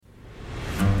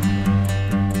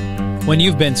When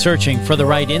you've been searching for the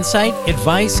right insight,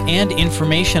 advice, and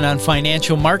information on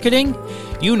financial marketing,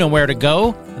 you know where to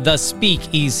go. The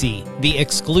Speakeasy, the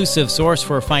exclusive source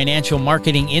for financial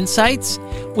marketing insights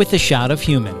with a shot of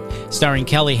human. Starring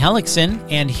Kelly Hellickson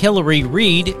and Hillary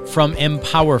Reed from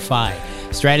Empowerfy.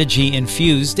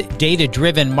 Strategy-infused,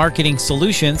 data-driven marketing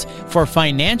solutions for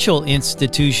financial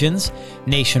institutions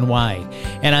nationwide.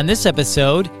 And on this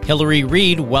episode, Hillary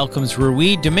Reed welcomes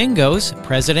Rui Domingos,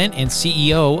 President and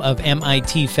CEO of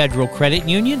MIT Federal Credit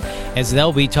Union, as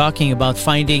they'll be talking about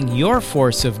finding your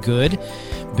force of good,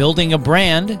 building a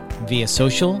brand via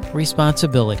social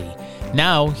responsibility.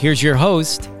 Now, here's your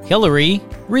host, Hillary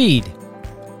Reed.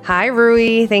 Hi,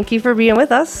 Rui. Thank you for being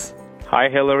with us. Hi,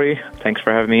 Hillary. Thanks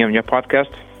for having me on your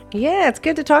podcast. Yeah, it's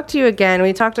good to talk to you again.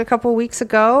 We talked a couple weeks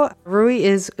ago. Rui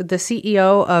is the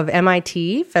CEO of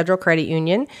MIT Federal Credit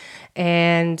Union,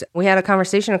 and we had a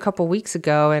conversation a couple weeks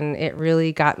ago, and it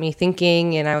really got me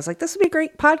thinking, and I was like, this would be a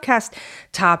great podcast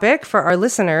topic for our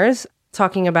listeners,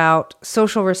 talking about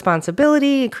social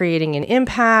responsibility, creating an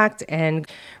impact, and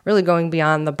really going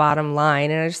beyond the bottom line.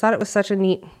 And I just thought it was such a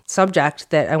neat subject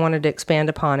that I wanted to expand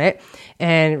upon it.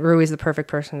 And Rui is the perfect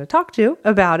person to talk to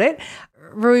about it.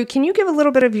 Rui, can you give a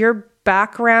little bit of your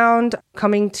background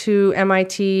coming to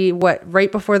MIT,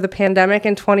 right before the pandemic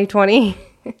in 2020?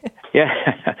 Yeah,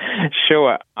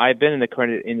 sure. I've been in the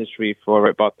credit industry for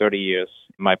about 30 years.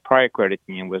 My prior credit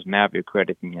union was Maverick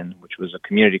Credit Union, which was a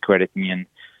community credit union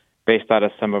based out of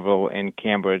Somerville in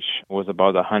Cambridge. It was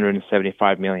about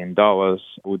 $175 million.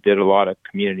 We did a lot of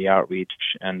community outreach,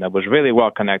 and that was really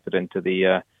well connected into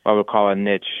the, what we call a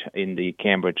niche in the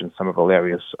Cambridge and Somerville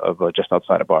areas of just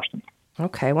outside of Boston.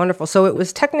 Okay, wonderful. So it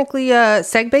was technically a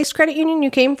SEG-based credit union you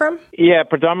came from? Yeah,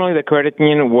 predominantly the credit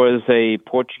union was a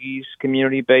Portuguese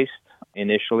community-based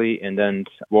initially, and then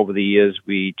over the years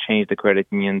we changed the credit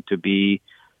union to be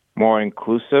more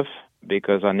inclusive,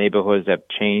 because our neighborhoods have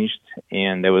changed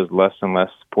and there was less and less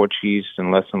Portuguese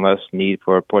and less need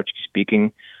for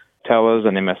Portuguese-speaking tellers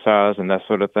and MSRs and that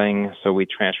sort of thing. So we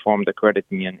transformed the credit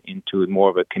union into more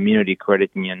of a community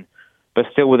credit union, but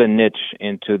still with a niche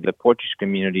into the Portuguese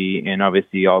community. And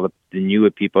obviously all the newer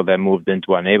people that moved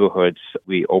into our neighborhoods,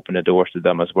 we opened the doors to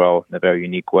them as well in a very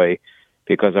unique way,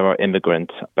 because of our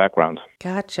immigrant background.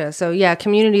 Gotcha. So yeah,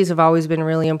 communities have always been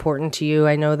really important to you.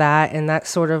 I know that. And that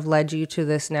sort of led you to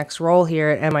this next role here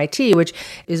at MIT, which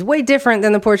is way different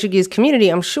than the Portuguese community,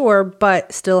 I'm sure,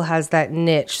 but still has that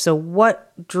niche. So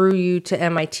what drew you to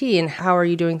MIT, and how are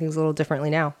you doing things a little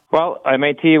differently now? Well,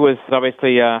 MIT was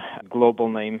obviously a global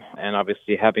name, and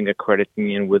obviously having a credit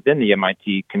union within the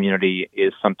MIT community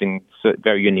is something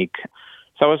very unique.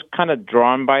 So I was kind of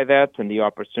drawn by that and the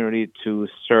opportunity to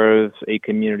serve a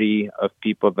community of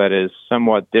people that is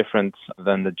somewhat different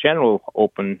than the general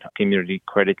open community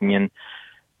credit union,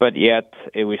 but yet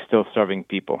it was still serving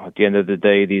people. At the end of the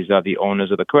day, these are the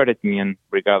owners of the credit union,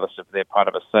 regardless if they're part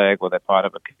of a SEG or they're part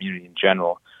of a community in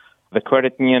general. The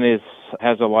credit union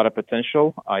has a lot of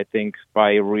potential. I think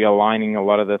by realigning a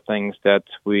lot of the things that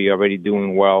we are already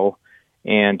doing well,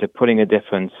 and putting a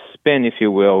different spin, if you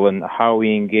will, and how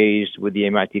we engaged with the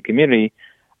MIT community,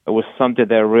 it was something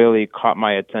that really caught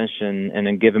my attention. And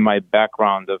then given my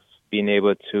background of being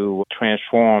able to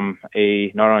transform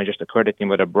not only just a credit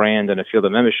union, but a brand and a field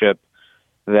of membership,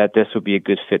 that this would be a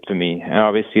good fit for me. And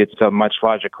obviously it's a much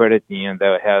larger credit union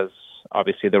that has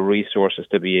obviously the resources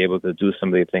to be able to do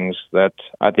some of the things that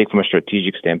I think from a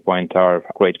strategic standpoint are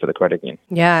great for the credit union.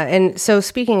 Yeah. And so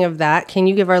speaking of that, can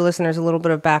you give our listeners a little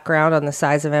bit of background on the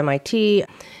size of MIT,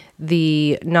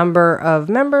 the number of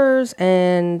members,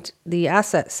 and the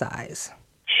asset size?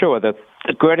 Sure. The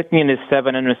credit union is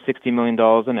 $760 million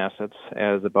in assets,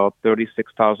 has about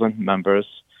 36,000 members.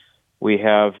 We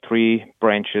have 3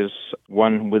 branches,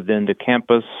 one within the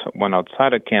campus, one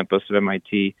outside of campus of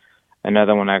MIT,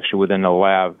 another one actually within the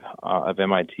lab of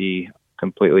MIT,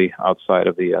 completely outside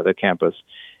of the campus.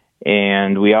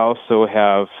 And we also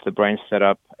have the branch set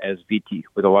up as VT,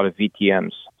 with a lot of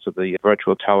VTMs. So the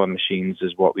virtual teller machines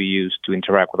is what we use to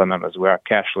interact with our members. We are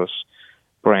cashless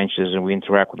branches, and we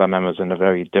interact with our members in a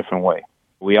very different way.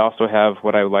 We also have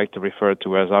what I would like to refer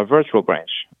to as our virtual branch.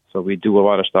 So we do a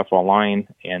lot of stuff online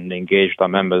and engage with our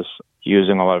members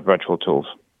using a lot of virtual tools.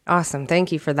 Awesome.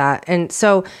 Thank you for that. And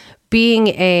so being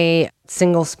a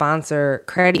single sponsor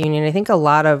credit union, I think a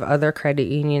lot of other credit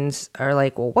unions are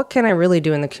like, well, what can I really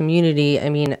do in the community? I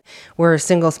mean, we're a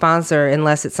single sponsor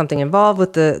unless it's something involved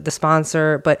with the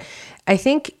sponsor. But I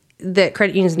think that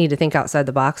credit unions need to think outside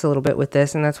the box a little bit with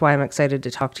this. And that's why I'm excited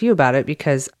to talk to you about it,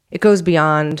 because it goes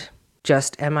beyond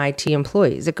just MIT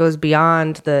employees. It goes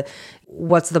beyond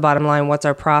what's the bottom line, what's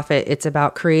our profit. It's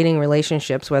about creating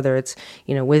relationships, whether it's,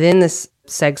 within this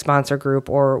SEG sponsor group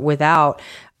or without,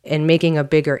 and making a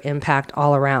bigger impact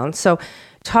all around. So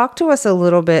talk to us a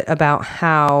little bit about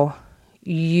how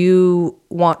you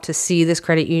want to see this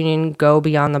credit union go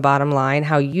beyond the bottom line,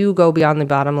 how you go beyond the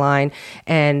bottom line,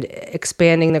 and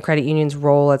expanding the credit union's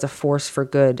role as a force for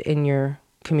good in your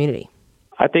community.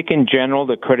 I think in general,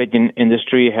 the credit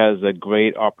industry has a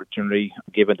great opportunity,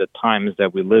 given the times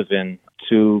that we live in,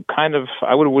 to kind of,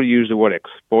 I would use the word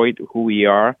exploit who we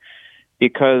are,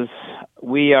 because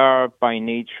we are, by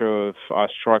nature of our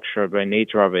structure, by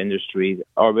nature of our industry,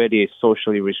 already a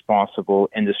socially responsible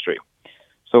industry.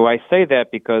 So I say that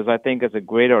because I think it's a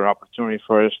greater opportunity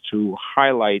for us to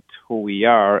highlight who we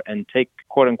are and take,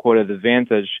 quote-unquote,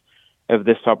 advantage of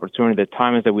this opportunity, the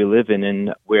times that we live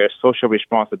in where social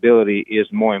responsibility is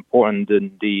more important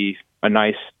than a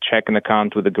nice checking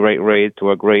account with a great rate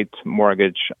or a great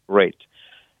mortgage rate.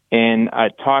 And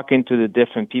talking to the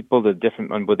different people,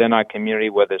 within our community,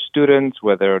 whether students,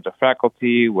 whether the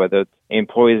faculty, whether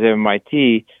employees at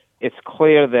MIT, it's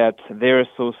clear that their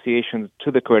association to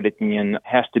the credit union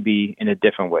has to be in a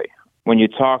different way. When you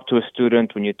talk to a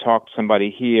student, when you talk to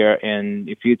somebody here, and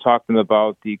if you talk to them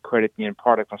about the credit union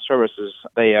product and services,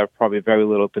 they have probably very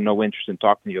little to no interest in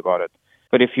talking to you about it.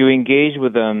 But if you engage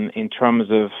with them in terms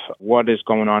of what is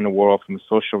going on in the world from a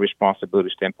social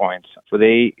responsibility standpoint, so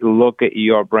they look at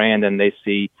your brand and they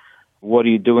see what are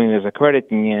you doing as a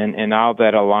credit union and how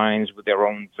that aligns with their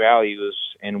own values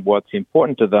and what's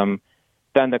important to them,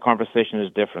 then the conversation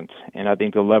is different. And I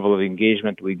think the level of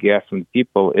engagement we get from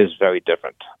people is very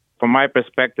different. From my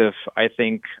perspective, I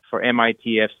think for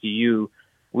MIT FCU,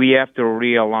 we have to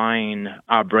realign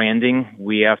our branding.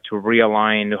 We have to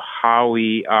realign how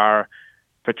we are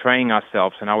portraying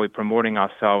ourselves and how we're promoting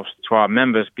ourselves to our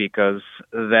members, because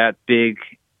that big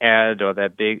ad or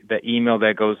that email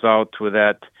that goes out with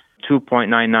that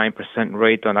 2.99%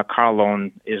 rate on a car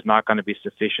loan is not going to be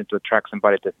sufficient to attract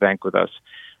somebody to bank with us.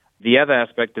 The other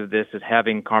aspect of this is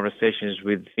having conversations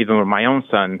even with my own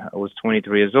son, who was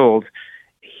 23 years old.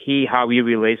 How he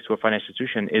relates to a financial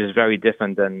institution is very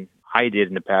different than I did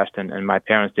in the past and my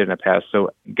parents did in the past.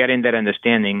 So getting that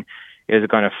understanding is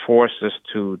going to force us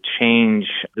to change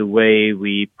the way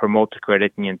we promote the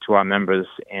credit union to our members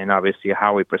and obviously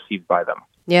how we're perceived by them.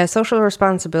 Yeah, social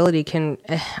responsibility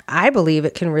I believe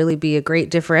it can really be a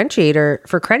great differentiator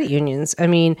for credit unions. I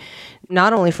mean,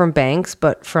 not only from banks,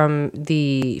 but from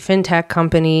the fintech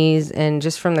companies and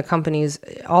just from the companies,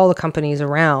 all the companies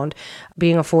around,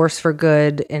 being a force for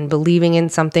good and believing in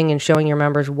something and showing your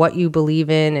members what you believe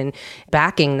in and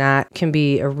backing that can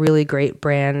be a really great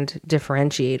brand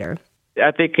differentiator.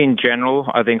 I think in general,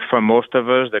 for most of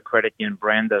us, the credit union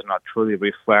brand does not truly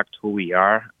reflect who we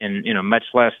are and, much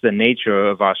less the nature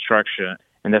of our structure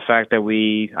and the fact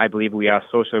that I believe we are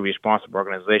socially responsible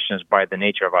organizations by the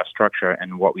nature of our structure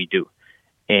and what we do.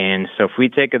 And so if we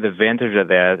take advantage of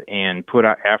that and put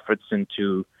our efforts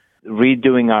into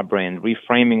redoing our brand,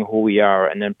 reframing who we are,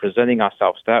 and then presenting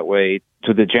ourselves that way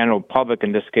to the general public,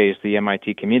 in this case, the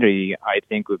MIT community, I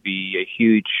think would be a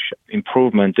huge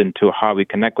improvement into how we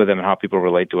connect with them and how people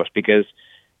relate to us. Because,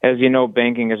 as you know,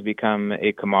 banking has become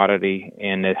a commodity,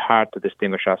 and it's hard to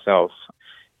distinguish ourselves.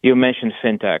 You mentioned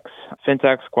fintechs.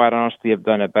 Fintechs, quite honestly, have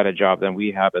done a better job than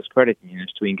we have as credit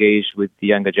unions to engage with the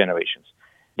younger generations,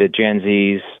 the Gen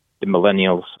Zs, the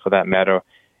millennials, for that matter.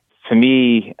 For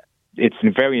me, it's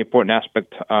a very important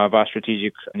aspect of our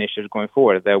strategic initiatives going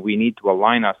forward that we need to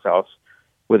align ourselves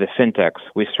with the fintechs.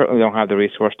 We certainly don't have the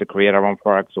resource to create our own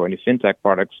products or any fintech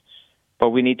products, but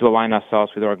we need to align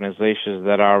ourselves with organizations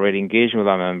that are already engaging with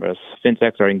our members.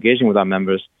 Fintechs are engaging with our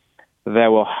members. That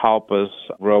will help us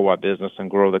grow our business and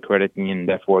grow the credit union, and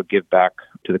therefore give back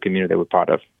to the community that we're part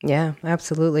of. Yeah,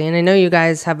 absolutely. And I know you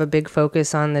guys have a big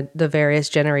focus on the various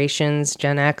generations,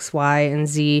 Gen X, Y, and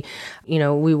Z.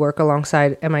 We work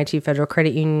alongside MIT Federal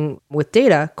Credit Union with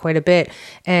data quite a bit.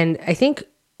 And I think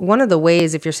one of the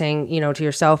ways, if you're saying, to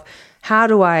yourself, how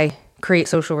do I create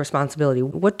social responsibility?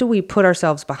 What do we put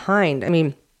ourselves behind? I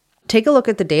mean, take a look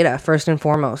at the data first and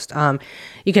foremost.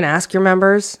 You can ask your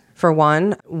members, for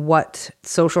one, what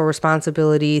social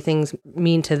responsibility things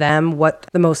mean to them, what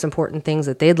the most important things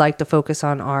that they'd like to focus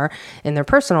on are in their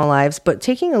personal lives. But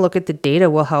taking a look at the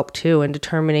data will help too in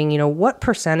determining, what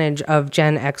percentage of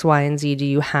Gen X, Y, and Z do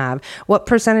you have? What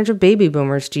percentage of baby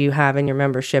boomers do you have in your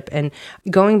membership? And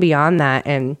going beyond that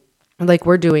and like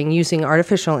we're doing, using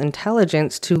artificial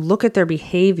intelligence to look at their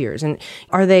behaviors. And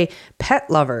are they pet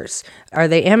lovers? Are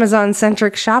they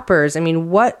Amazon-centric shoppers? I mean,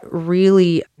 what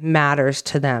really matters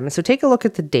to them? So take a look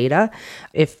at the data.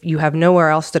 If you have nowhere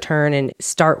else to turn, and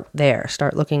start there.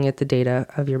 Start looking at the data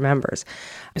of your members.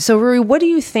 So Rui, what do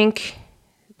you think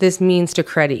this means to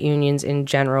credit unions in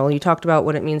general? You talked about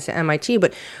what it means to MIT,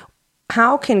 but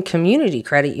how can community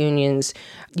credit unions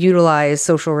utilize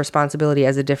social responsibility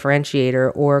as a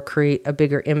differentiator or create a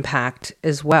bigger impact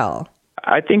as well?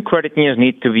 I think credit unions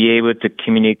need to be able to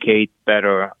communicate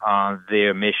better on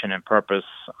their mission and purpose,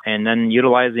 and then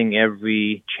utilizing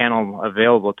every channel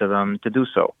available to them to do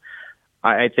so.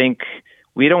 I think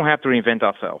we don't have to reinvent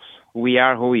ourselves. We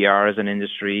are who we are as an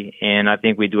industry, and I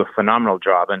think we do a phenomenal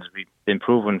job, and it's been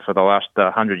proven for the last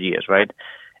 100 years, right?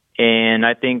 And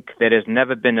I think there has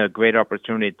never been a great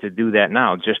opportunity to do that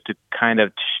now, just to kind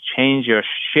of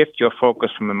shift your focus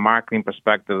from a marketing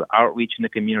perspective, outreach in the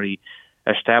community,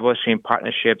 establishing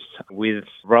partnerships with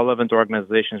relevant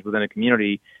organizations within the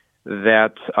community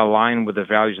that align with the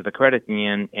values of the credit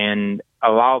union and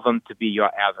allow them to be your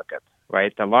advocate,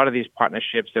 right? A lot of these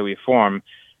partnerships that we form,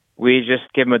 we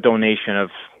just give them a donation of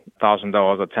 $1,000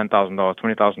 or $10,000,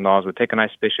 $20,000. We take a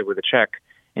nice picture with a check,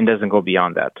 and doesn't go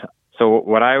beyond that. So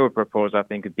what I would propose, I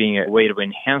think, being a way to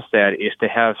enhance that is to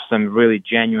have some really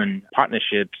genuine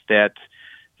partnerships that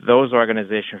those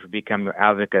organizations will become your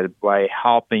advocate by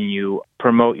helping you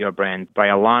promote your brand, by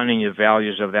aligning the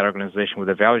values of that organization with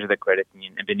the values of the credit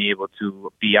union, and being able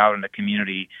to be out in the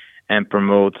community and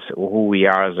promote who we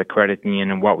are as a credit union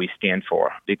and what we stand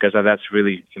for, because that's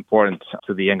really important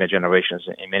to the younger generations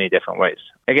in many different ways.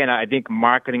 Again, I think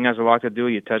marketing has a lot to do.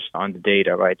 You touched on the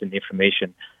data, right, and the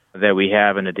information that we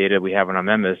have and the data we have on our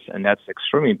members, and that's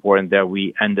extremely important that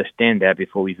we understand that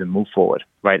before we even move forward,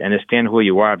 right? Understand who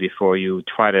you are before you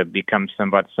try to become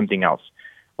something else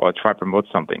or try to promote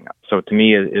something. So to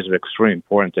me, it is extremely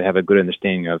important to have a good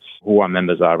understanding of who our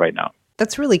members are right now.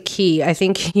 That's really key. I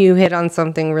think you hit on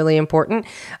something really important.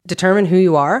 Determine who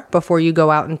you are before you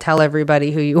go out and tell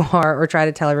everybody who you are or try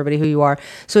to tell everybody who you are.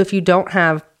 So if you don't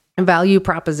have value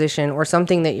proposition or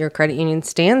something that your credit union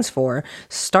stands for,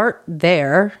 start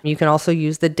there. You can also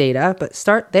use the data, but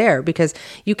start there, because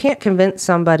you can't convince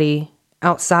somebody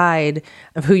outside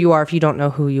of who you are if you don't know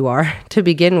who you are to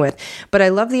begin with. But I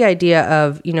love the idea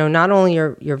of, not only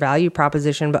your value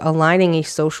proposition, but aligning a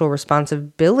social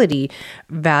responsibility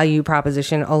value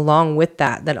proposition along with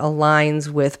that aligns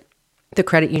with the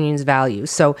credit union's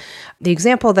values. So the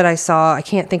example that I saw, I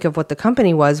can't think of what the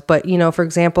company was, but, for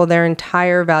example, their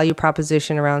entire value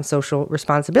proposition around social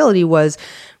responsibility was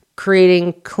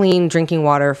creating clean drinking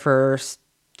water for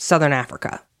Southern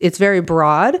Africa. It's very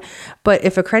broad, but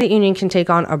if a credit union can take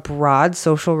on a broad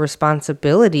social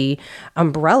responsibility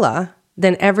umbrella,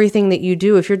 then everything that you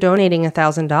do, if you're donating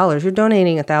 $1,000, you're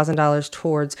donating $1,000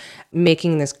 towards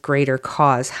making this greater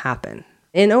cause happen.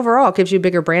 And overall, it gives you a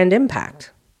bigger brand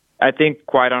impact. I think,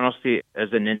 quite honestly, as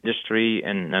an industry,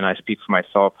 and I speak for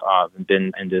myself, I've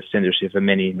been in this industry for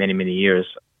many, many, many years.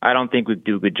 I don't think we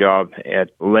do a good job at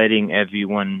letting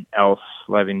everyone else,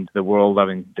 loving the world,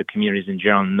 loving the communities in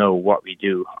general, know what we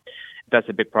do. That's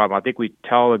a big problem. I think we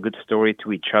tell a good story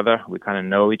to each other. We kind of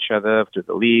know each other through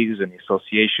the leagues and the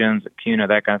associations, the CUNA,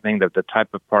 that kind of thing, the type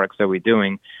of products that we're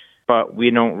doing. But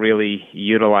we don't really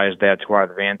utilize that to our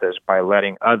advantage by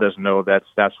letting others know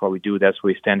that's what we do, that's what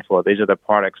we stand for. These are the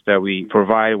products that we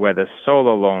provide, whether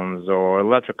solar loans or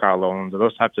electric car loans, or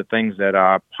those types of things that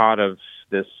are part of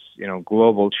this,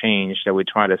 global change that we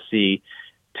try to see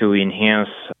to enhance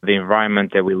the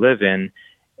environment that we live in.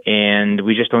 And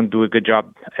we just don't do a good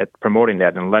job at promoting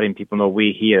that and letting people know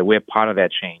we're part of that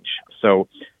change. So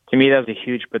to me, there's a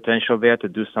huge potential there to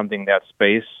do something in that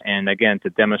space. And again,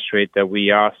 to demonstrate that we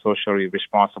are socially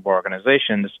responsible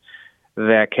organizations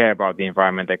that care about the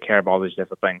environment, that care about all these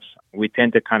different things. We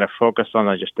tend to kind of focus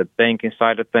on just the banking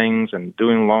side of things and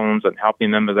doing loans and helping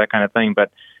members, that kind of thing.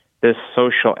 But this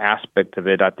social aspect of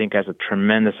it, I think, has a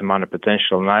tremendous amount of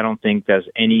potential. And I don't think there's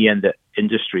any in the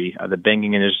industry, the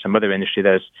banking industry, some other industry,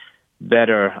 that is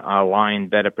better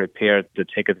aligned, better prepared to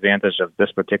take advantage of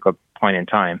this particular point in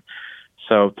time.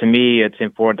 So to me, it's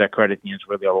important that credit unions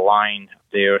really align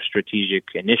their strategic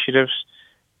initiatives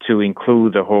to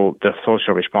include the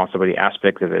social responsibility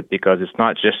aspect of it, because it's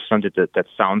not just something that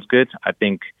sounds good. I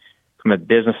think from a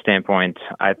business standpoint,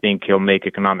 I think it'll make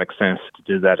economic sense to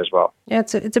do that as well. Yeah,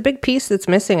 it's a big piece that's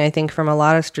missing, I think, from a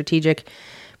lot of strategic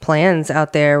plans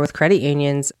out there with credit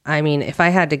unions. I mean, if I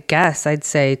had to guess, I'd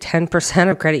say 10%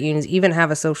 of credit unions even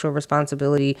have a social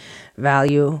responsibility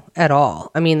value at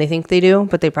all. I mean, they think they do,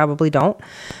 but they probably don't.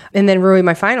 And then, Rui,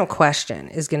 my final question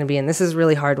is going to be, and this is a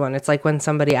really hard one. It's like when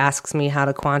somebody asks me how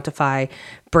to quantify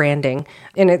branding,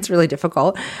 and it's really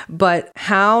difficult. But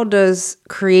how does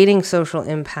creating social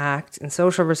impact and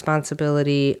social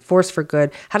responsibility, force for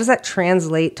good, how does that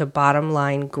translate to bottom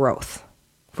line growth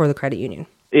for the credit union?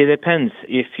 It depends.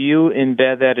 If you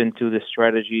embed that into the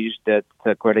strategies that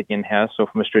the credit union has, so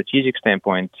from a strategic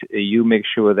standpoint, you make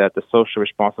sure that the social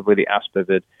responsibility aspect of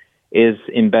it is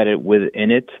embedded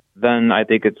within it, then I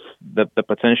think it's the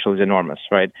potential is enormous,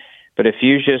 right? But if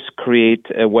you just create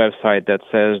a website that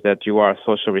says that you are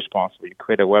socially responsible, you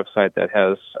create a website that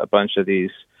has a bunch of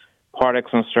these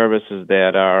products and services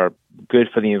that are good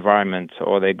for the environment,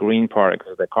 or they're green products,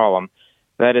 as they call them,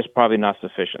 that is probably not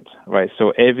sufficient, right?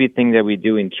 So everything that we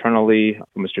do internally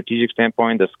from a strategic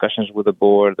standpoint, discussions with the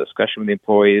board, discussion with the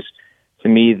employees, to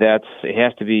me, it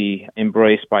has to be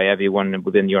embraced by everyone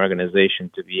within the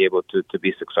organization to be able to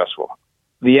be successful.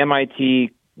 The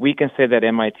MIT, we can say that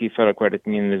MIT Federal Credit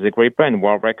Union is a great brand,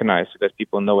 well recognized because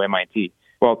people know MIT.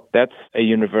 Well, that's a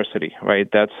university, right?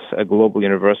 That's a global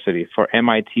university. For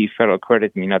MIT Federal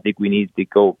Credit Union, I think we need to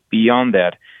go beyond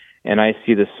that. And I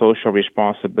see the social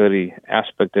responsibility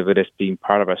aspect of it as being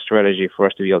part of our strategy for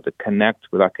us to be able to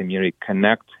connect with our community,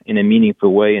 connect in a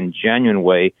meaningful way and genuine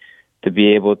way, to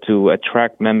be able to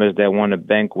attract members that want to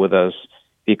bank with us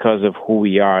because of who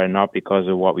we are and not because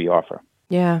of what we offer.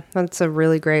 Yeah, that's a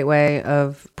really great way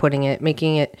of putting it,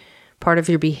 making it part of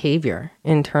your behavior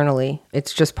internally.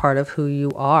 It's just part of who you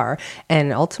are.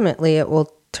 And ultimately, it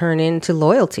will turn into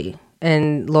loyalty.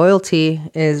 And loyalty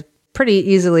is pretty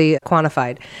easily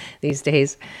quantified these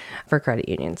days for credit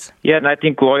unions. Yeah, and I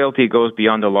think loyalty goes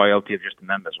beyond the loyalty of just the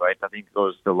members, right? I think it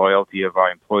goes to the loyalty of our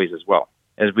employees as well.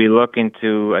 As we look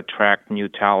into attract new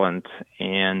talent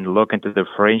and look into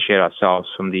differentiate ourselves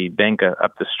from the bank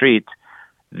up the street,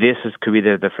 this could be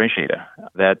the differentiator.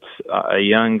 That's a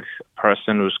young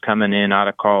person who's coming in out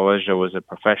of college or was a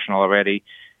professional already,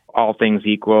 all things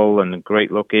equal, and a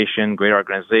great location, great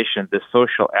organization. The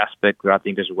social aspect, I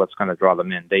think, is what's going to draw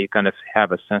them in. They kind of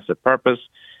have a sense of purpose.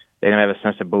 They're going to have a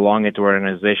sense of belonging to an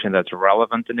organization that's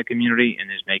relevant in the community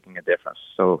and is making a difference.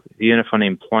 So even from an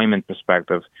employment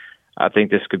perspective, I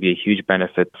think this could be a huge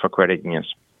benefit for credit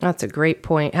unions. That's a great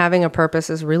point. Having a purpose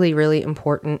is really, really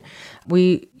important.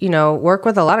 We, work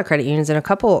with a lot of credit unions, and a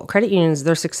couple credit unions,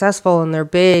 they're successful and they're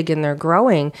big and they're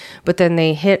growing, but then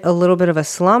they hit a little bit of a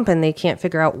slump and they can't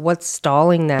figure out what's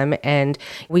stalling them. And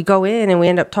we go in and we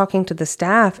end up talking to the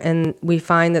staff, and we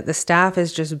find that the staff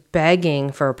is just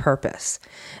begging for a purpose,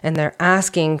 and they're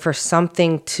asking for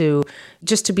something to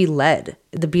be led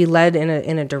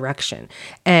in a direction.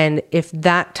 And if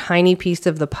that tiny piece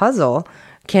of the puzzle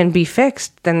can be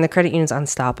fixed, then the credit union's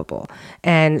unstoppable.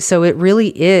 And so it really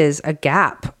is a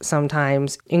gap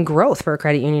sometimes in growth for a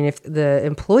credit union if the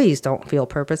employees don't feel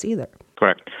purpose either.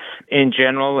 Correct. In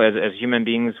general, as human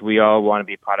beings, we all want to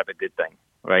be part of a good thing,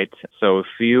 right? So if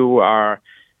you are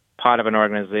part of an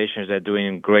organization that's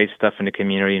doing great stuff in the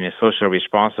community and is socially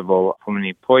responsible from an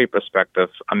employee perspective,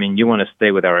 I mean, you want to stay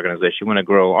with our organization. You want to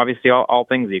grow. Obviously, all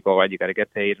things equal, right? You got to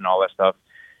get paid and all that stuff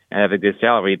and have a good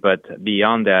salary. But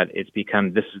beyond that, this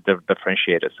is the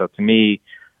differentiator. So to me,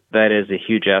 that is a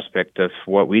huge aspect of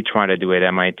what we try to do at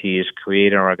MIT is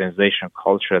create an organizational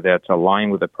culture that's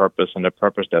aligned with the purpose and the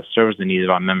purpose that serves the needs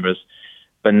of our members,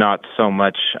 but not so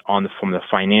much from the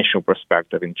financial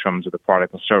perspective in terms of the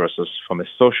product and services. From a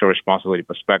social responsibility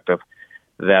perspective,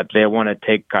 that they want to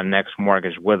take our next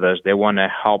mortgage with us. They want to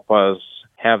help us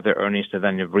have their earnings to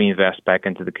then reinvest back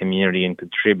into the community and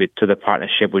contribute to the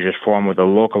partnership which is formed with a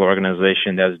local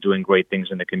organization that's doing great things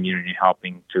in the community,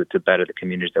 helping to better the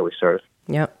communities that we serve.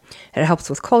 Yep. It helps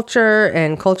with culture,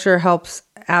 and culture helps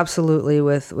absolutely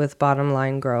with bottom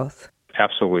line growth.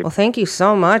 Absolutely. Well, thank you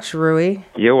so much, Rui.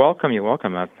 You're welcome. You're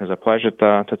welcome. It was a pleasure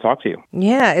to talk to you.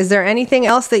 Yeah. Is there anything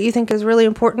else that you think is really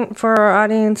important for our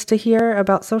audience to hear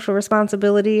about social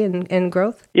responsibility and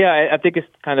growth? Yeah, I think it's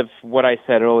kind of what I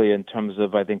said earlier in terms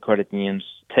of, I think, credit unions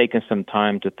taking some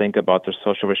time to think about their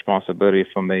social responsibility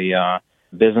from a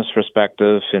business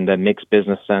perspective, and that makes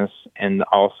business sense, and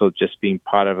also just being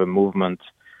part of a movement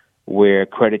where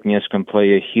credit unions can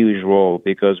play a huge role,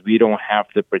 because we don't have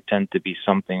to pretend to be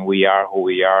something. We are who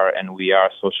we are, and we are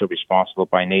socially responsible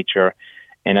by nature.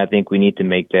 And I think we need to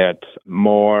make that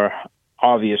more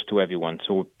obvious to everyone,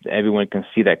 so everyone can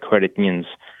see that credit unions,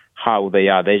 how they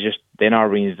are. They're not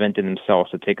reinventing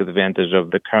themselves to take advantage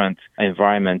of the current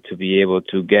environment to be able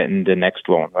to get in the next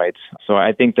loan, right? So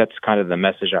I think that's kind of the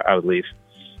message I would leave.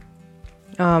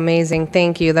 Oh, amazing.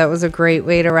 Thank you. That was a great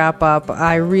way to wrap up.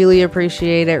 I really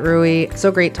appreciate it, Rui.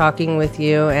 So great talking with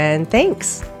you, and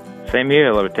thanks. Same here,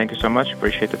 Hillary. Thank you so much.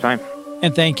 Appreciate the time.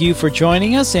 And thank you for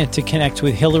joining us. And to connect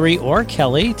with Hillary or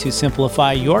Kelly to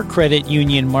simplify your credit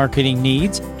union marketing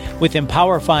needs with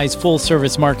EmpowerFi's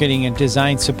full-service marketing and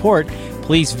design support,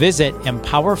 please visit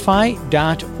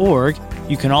empowerfi.org.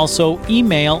 You can also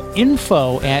email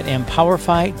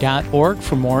info@empowerfi.org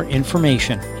for more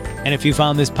information. And if you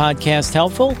found this podcast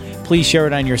helpful, please share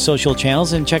it on your social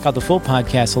channels and check out the full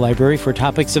podcast library for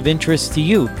topics of interest to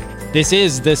you. This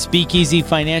is the Speakeasy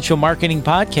Financial Marketing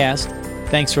Podcast.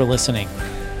 Thanks for listening.